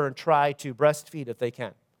prefer and try to breastfeed if they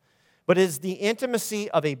can. But it is the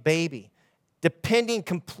intimacy of a baby depending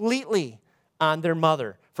completely on their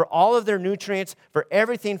mother for all of their nutrients, for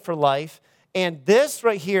everything for life. And this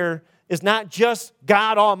right here is not just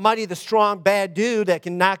God Almighty, the strong, bad dude that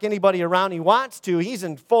can knock anybody around he wants to. He's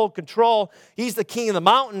in full control. He's the king of the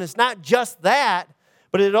mountain. It's not just that,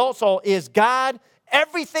 but it also is God,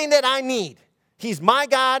 everything that I need. He's my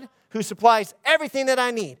God who supplies everything that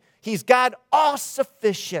I need. He's God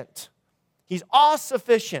all-sufficient. He's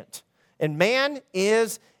all-sufficient. And man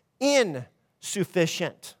is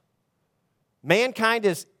insufficient. Mankind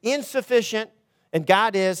is insufficient, and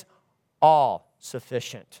God is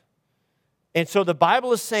all-sufficient. And so the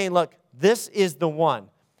Bible is saying, look, this is the one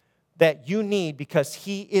that you need because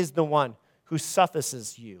he is the one who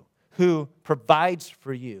suffices you, who provides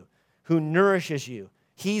for you, who nourishes you.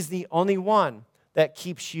 He's the only one that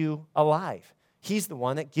keeps you alive. He's the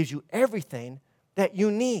one that gives you everything that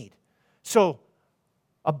you need. So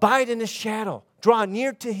Abide in his shadow. Draw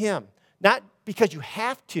near to him. Not because you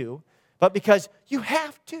have to, but because you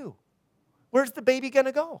have to. Where's the baby going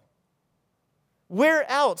to go? Where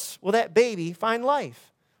else will that baby find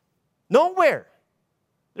life? Nowhere.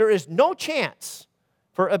 There is no chance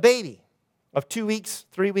for a baby of 2 weeks,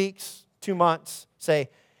 3 weeks, 2 months, say,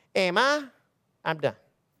 hey, Ma, I'm done.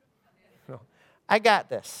 No, I got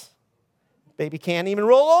this. Baby can't even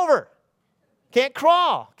roll over. Can't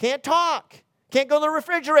crawl. Can't talk. Can't go to the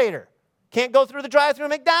refrigerator. Can't go through the drive-thru at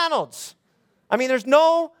McDonald's. I mean,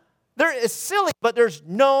 it's silly, but there's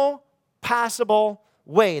no possible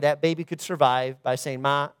way that baby could survive by saying,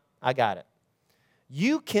 Ma, I got it.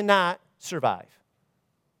 You cannot survive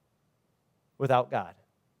without God.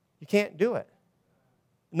 You can't do it.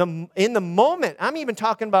 In the moment, I'm even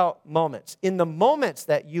talking about moments. In the moments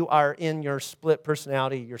that you are in your split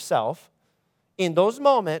personality yourself, in those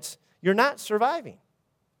moments, you're not surviving.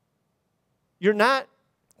 You're not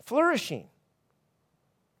flourishing.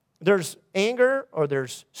 There's anger, or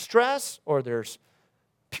there's stress, or there's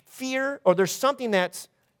fear, or there's something that's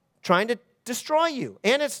trying to destroy you.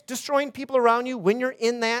 And it's destroying people around you when you're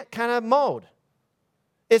in that kind of mode.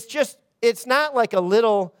 It's not like a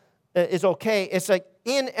little is okay. It's like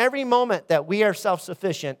in every moment that we are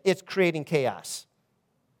self-sufficient, it's creating chaos.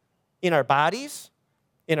 In our bodies,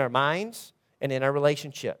 in our minds, and in our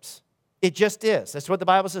relationships. It just is. That's what the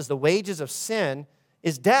Bible says. The wages of sin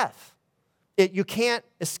is death. You can't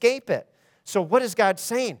escape it. So what is God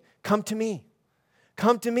saying? Come to me.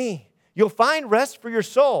 Come to me. You'll find rest for your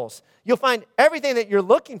souls. You'll find everything that you're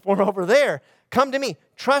looking for over there. Come to me.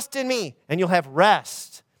 Trust in me, and you'll have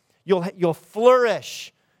rest. You'll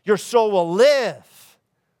flourish. Your soul will live.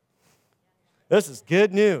 This is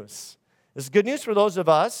good news. This is good news for those of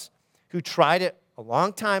us who tried it a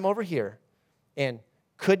long time over here and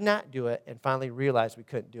could not do it and finally realized we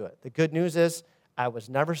couldn't do it. The good news is I was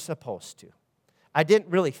never supposed to. I didn't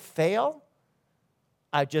really fail.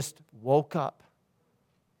 I just woke up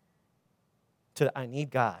to I need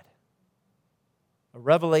God. A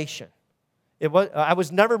revelation. I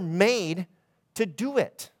was never made to do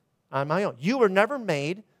it on my own. You were never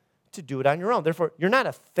made to do it on your own. Therefore, you're not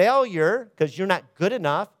a failure because you're not good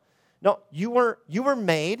enough. No, you were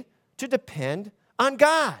made to depend on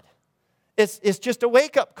God. It's just a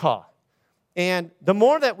wake-up call. And the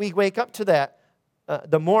more that we wake up to that,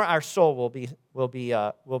 the more our soul will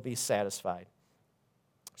be satisfied.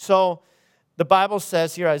 So the Bible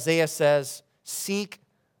says here, Isaiah says, seek.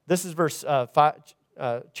 This is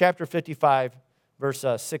chapter 55, verse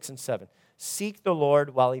 6 and 7. Seek the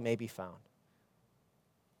Lord while he may be found.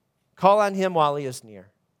 Call on him while he is near.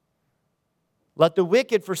 Let the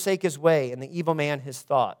wicked forsake his way, and the evil man his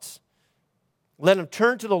thoughts. Let him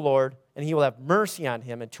turn to the Lord, and he will have mercy on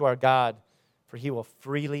him, and to our God, for he will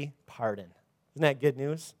freely pardon. Isn't that good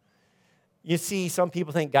news? You see, some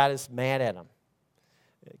people think God is mad at them.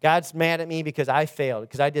 God's mad at me because I failed,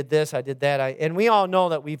 because I did this, I did that. And we all know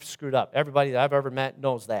that we've screwed up. Everybody that I've ever met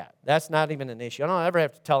knows that. That's not even an issue. I don't ever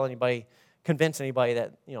have to tell anybody, convince anybody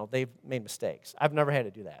that they've made mistakes. I've never had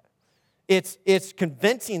to do that. It's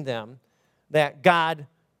convincing them that God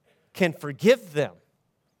can forgive them,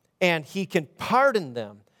 and he can pardon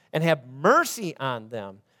them, and have mercy on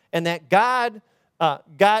them, and that God,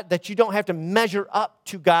 that you don't have to measure up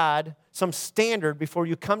to God some standard before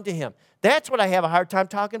you come to him. That's what I have a hard time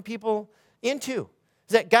talking people into,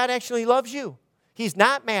 is that God actually loves you. He's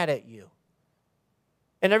not mad at you.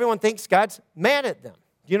 And everyone thinks God's mad at them.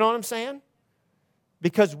 You know what I'm saying?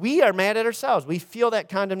 Because we are mad at ourselves. We feel that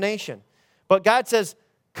condemnation. But God says,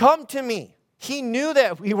 come to me. He knew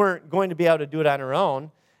that we weren't going to be able to do it on our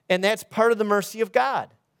own, and that's part of the mercy of God,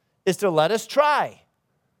 is to let us try.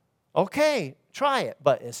 Okay, try it.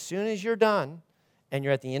 But as soon as you're done, and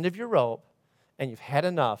you're at the end of your rope, and you've had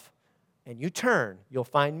enough, and you turn, you'll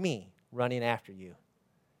find me running after you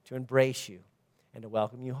to embrace you and to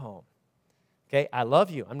welcome you home. Okay, I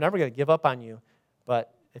love you. I'm never going to give up on you,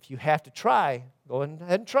 but if you have to try, go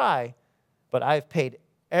ahead and try. But I've paid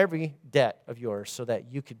every debt of yours so that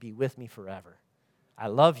you could be with me forever. I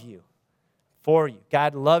love you, for you.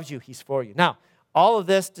 God loves you. He's for you. Now, all of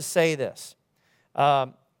this to say this.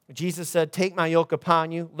 Jesus said, take my yoke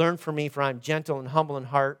upon you, learn from me, for I am gentle and humble in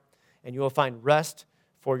heart, and you will find rest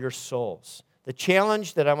for your souls. The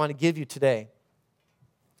challenge that I want to give you today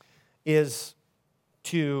is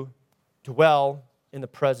to dwell in the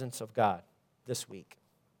presence of God this week.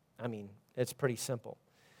 I mean, it's pretty simple.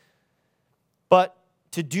 But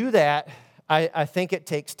to do that, I think it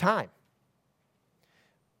takes time.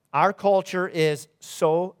 Our culture is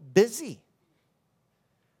so busy.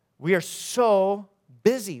 We are so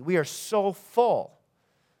busy. We are so full.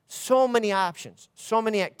 So many options, so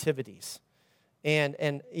many activities. And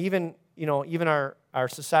even, even our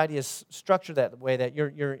society is structured that way, that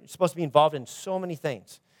you're supposed to be involved in so many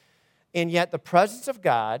things. And yet the presence of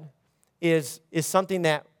God is something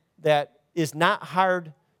that is not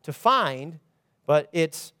hard to find, but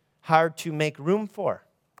it's hard to make room for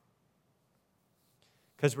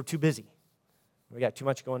because we're too busy. We got too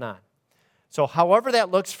much going on. So however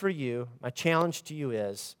that looks for you, my challenge to you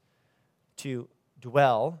is to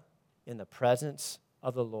dwell in the presence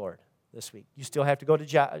of the Lord this week. You still have to go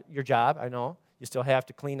to your job, I know. You still have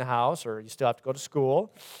to clean the house, or you still have to go to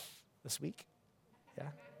school this week. Yeah.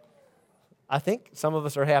 I think some of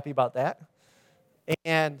us are happy about that.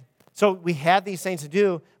 And so we have these things to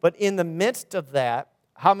do, but in the midst of that,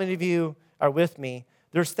 how many of you are with me?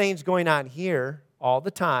 There's things going on here all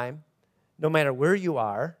the time, no matter where you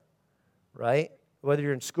are, right? Whether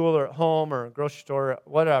you're in school or at home or a grocery store, or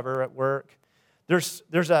whatever, at work.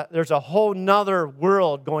 There's a whole nother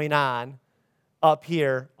world going on up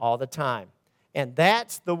here all the time. And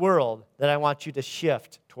that's the world that I want you to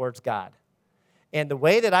shift towards God. And the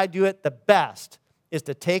way that I do it the best is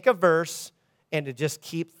to take a verse and to just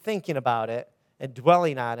keep thinking about it and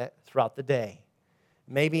dwelling on it throughout the day.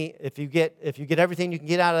 Maybe if you get everything you can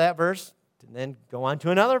get out of that verse, then go on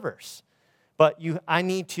to another verse. But I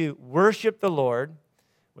need to worship the Lord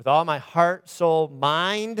with all my heart, soul,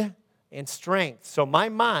 mind, and strength. So my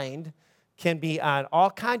mind can be on all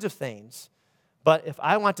kinds of things. But if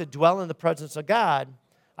I want to dwell in the presence of God,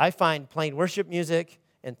 I find playing worship music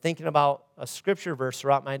and thinking about a scripture verse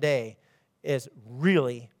throughout my day is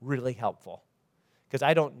really, really helpful. Because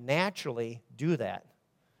I don't naturally do that.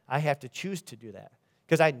 I have to choose to do that.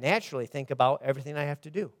 Because I naturally think about everything I have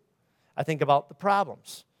to do. I think about the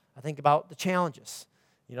problems. I think about the challenges.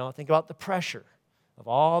 I think about the pressure of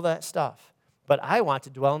all that stuff. But I want to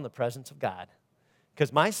dwell in the presence of God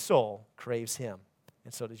because my soul craves Him,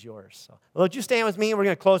 and so does yours. So, would you stand with me? We're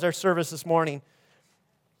going to close our service this morning.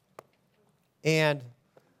 And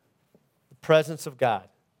the presence of God.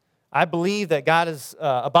 I believe that God is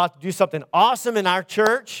about to do something awesome in our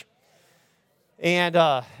church.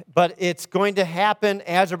 But it's going to happen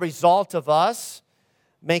as a result of us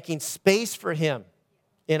making space for Him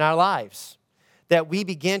in our lives. That we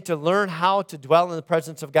begin to learn how to dwell in the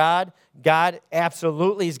presence of God. God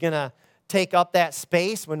absolutely is going to take up that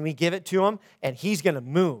space when we give it to Him, and He's going to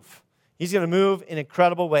move. He's going to move in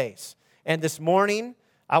incredible ways. And this morning,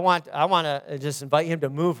 I want to just invite Him to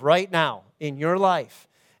move right now in your life.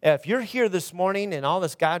 If you're here this morning and all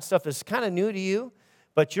this God stuff is kind of new to you,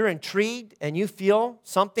 but you're intrigued and you feel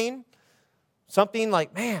something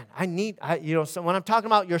like, man, so when I'm talking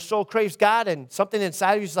about your soul craves God and something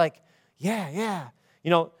inside of you is like, yeah,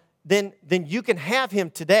 then you can have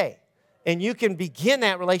Him today. And you can begin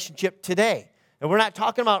that relationship today. And we're not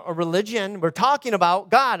talking about a religion. We're talking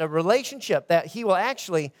about God, a relationship that He will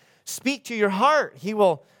actually speak to your heart. He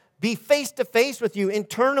will be face-to-face with you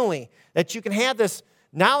internally, that you can have this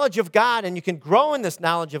knowledge of God and you can grow in this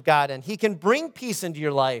knowledge of God, and He can bring peace into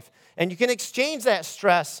your life. And you can exchange that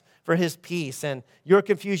stress for His peace and your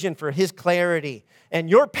confusion for His clarity and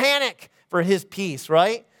your panic for His peace,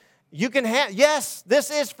 right? You can have, yes,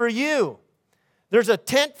 this is for you. There's a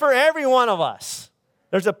tent for every one of us.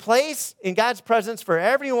 There's a place in God's presence for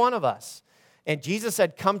every one of us. And Jesus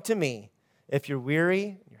said, come to me if you're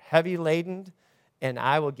weary, you're heavy laden, and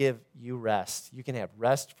I will give you rest. You can have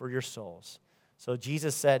rest for your souls. So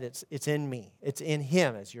Jesus said, it's in me. It's in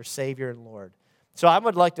Him as your Savior and Lord. So I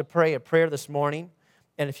would like to pray a prayer this morning.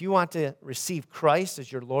 And if you want to receive Christ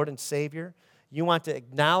as your Lord and Savior, you want to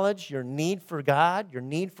acknowledge your need for God, your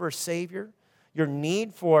need for a Savior, your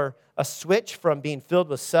need for a switch from being filled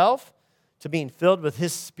with self to being filled with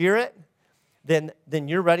His Spirit, then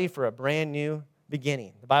you're ready for a brand new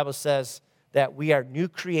beginning. The Bible says that we are new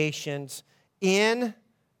creations in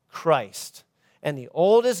Christ. And the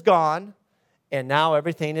old is gone, and now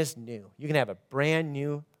everything is new. You can have a brand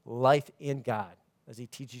new life in God as He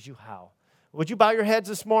teaches you how. Would you bow your heads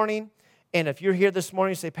this morning? And if you're here this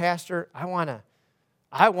morning and say, Pastor, I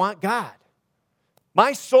want God.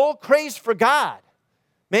 My soul craves for God.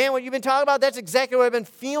 Man, what you've been talking about, that's exactly what I've been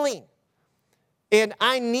feeling. And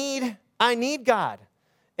I need God.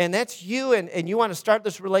 And that's you, and you want to start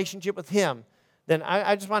this relationship with Him. Then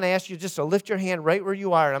I just want to ask you just to lift your hand right where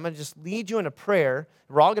you are. And I'm going to just lead you in a prayer.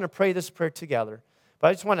 We're all going to pray this prayer together. But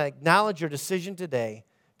I just want to acknowledge your decision today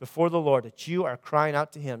before the Lord that you are crying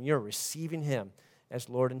out to Him. You're receiving Him as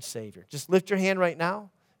Lord and Savior. Just lift your hand right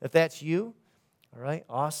now if that's you. All right,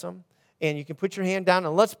 awesome. And you can put your hand down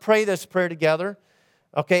and let's pray this prayer together.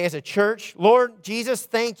 Okay, as a church, Lord Jesus,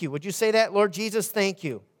 thank you. Would you say that? Lord Jesus, thank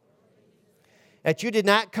you. that you did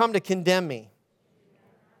not come to condemn me,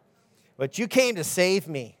 but you came to save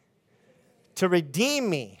me, to redeem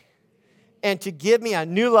me, and to give me a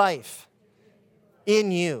new life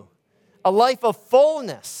in you, a life of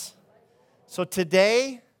fullness. So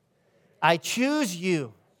today, I choose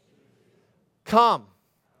you. Come.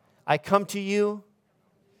 I come to you,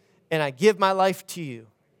 and I give my life to you.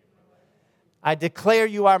 I declare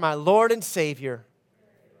you are my Lord and Savior.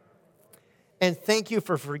 And thank you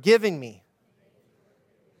for forgiving me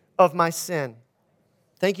of my sin.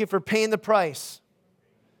 Thank you for paying the price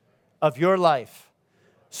of your life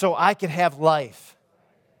so I could have life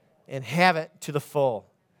and have it to the full.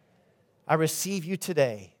 I receive you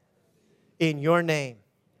today in your name.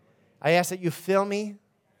 I ask that you fill me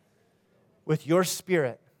with your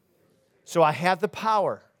Spirit so I have the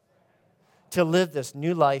power to live this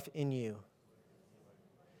new life in you.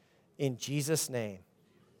 In Jesus' name.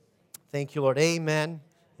 Thank you, Lord. Amen.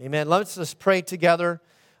 Amen. Let's just pray together.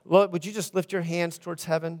 Lord, would you just lift your hands towards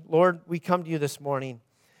heaven? Lord, we come to you this morning.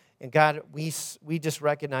 And God, we just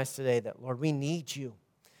recognize today that, Lord, we need you.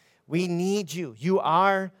 We need you. You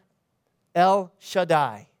are El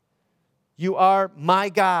Shaddai. You are my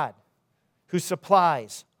God who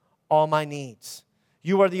supplies all my needs.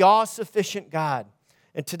 You are the all-sufficient God.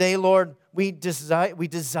 And today, Lord, we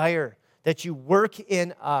desire that you work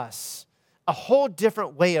in us a whole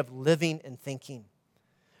different way of living and thinking.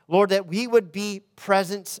 Lord, that we would be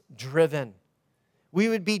presence-driven. We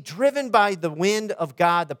would be driven by the wind of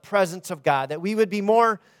God, the presence of God. That we would be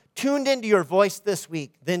more tuned into your voice this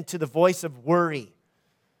week than to the voice of worry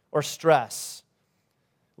or stress.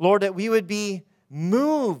 Lord, that we would be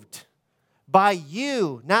moved by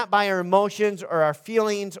you, not by our emotions or our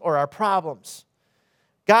feelings or our problems.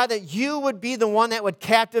 God, that you would be the one that would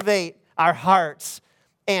captivate our hearts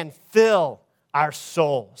and fill our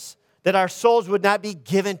souls. That our souls would not be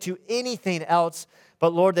given to anything else,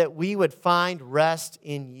 but Lord, that we would find rest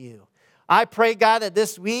in you. I pray, God, that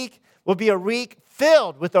this week will be a week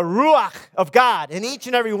filled with the Ruach of God. And each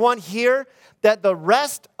and every one here, that the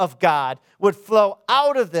rest of God would flow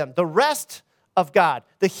out of them. The rest of God.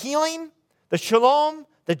 The healing, the shalom,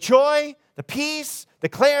 the joy, the peace, the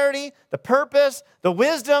clarity, the purpose, the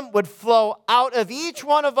wisdom would flow out of each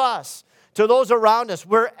one of us to those around us,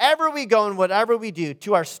 wherever we go and whatever we do,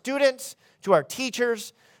 to our students, to our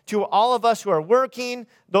teachers, to all of us who are working,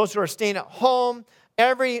 those who are staying at home,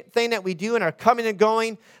 everything that we do and are coming and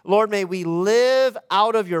going. Lord, may we live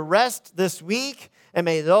out of your rest this week, and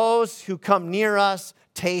may those who come near us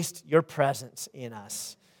taste your presence in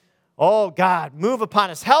us. Oh, God, move upon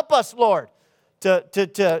us. Help us, Lord,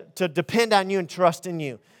 to depend on you and trust in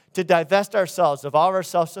you, to divest ourselves of all of our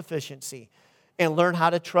self-sufficiency and learn how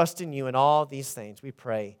to trust in you in all these things, we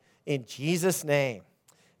pray. In Jesus' name.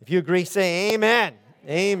 If you agree, say amen.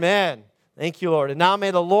 Amen. Thank you, Lord. And now may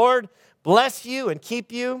the Lord bless you and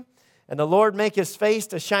keep you, and the Lord make his face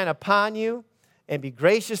to shine upon you and be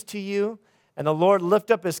gracious to you, and the Lord lift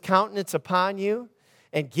up his countenance upon you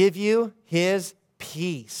and give you his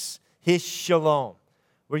peace, his shalom,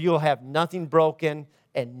 where you will have nothing broken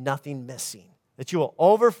and nothing missing, that you will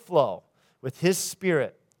overflow with his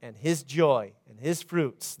spirit and his joy and his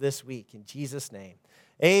fruits this week. In Jesus' name,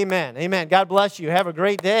 amen. Amen. God bless you. Have a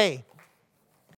great day.